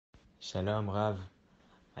Shalom, Rav.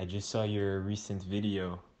 I just saw your recent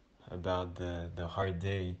video about the hard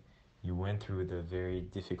day you went through, the very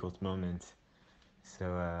difficult moment. So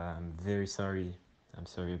I'm very sorry. I'm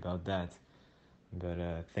sorry about that.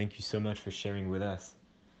 But thank you so much for sharing with us.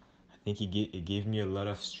 I think it gave me a lot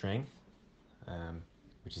of strength,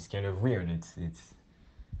 which is kind of weird.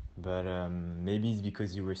 But maybe it's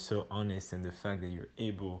because you were so honest, and the fact that you're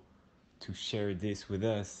able to share this with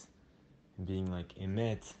us, being like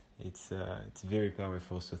emet, it's very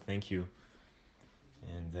powerful. So thank you.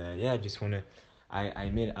 And yeah, I just wanna.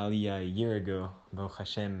 I met Aliyah a year ago. Baruch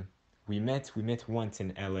Hashem, we met once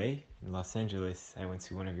in LA, in Los Angeles. I went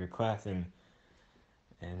to one of your class, and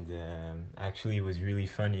actually it was really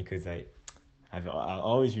funny because I'll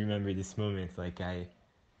always remember this moment. Like I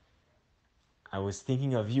was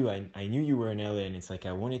thinking of you. I knew you were in LA, and it's like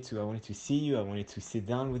I wanted to see you. I wanted to sit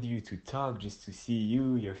down with you to talk, just to see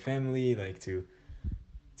you, your family, like to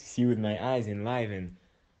see you with my eyes in live. And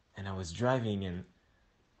I was driving,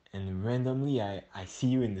 and randomly I see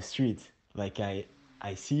you in the street. Like I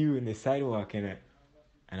see you in the sidewalk, and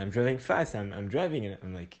I'm driving fast. I'm driving, and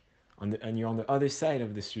I'm like and you're on the other side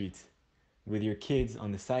of the street with your kids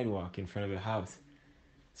on the sidewalk in front of the house.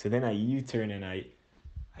 So then I U-turn, and I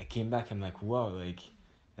came back. I'm like, whoa, like.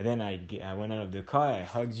 And then I went out of the car. I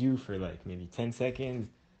hugged you for like maybe 10 seconds.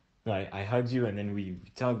 No, I hugged you, and then we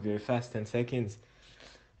talked very fast, 10 seconds,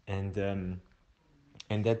 and that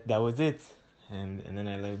was it. And then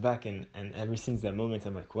I look back, and ever since that moment,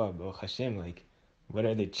 I'm like, wow, Baruch Hashem, like, what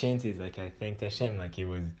are the chances? Like, I thanked Hashem. Like,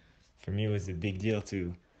 for me, it was a big deal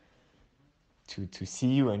to see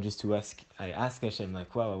you, and just to ask. I asked Hashem,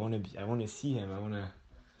 like, wow, I want to see him.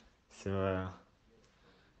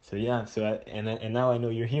 So yeah. And now I know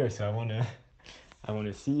you're here. So I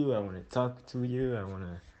wanna see you. I wanna talk to you.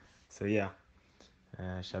 So yeah.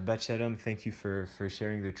 Shabbat Shalom. Thank you for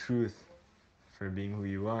sharing the truth, for being who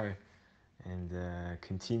you are, and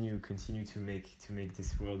continue to make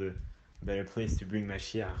this world a better place, to bring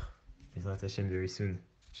Mashiach. Bezrat Hashem very soon.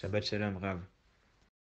 Shabbat Shalom, Rav.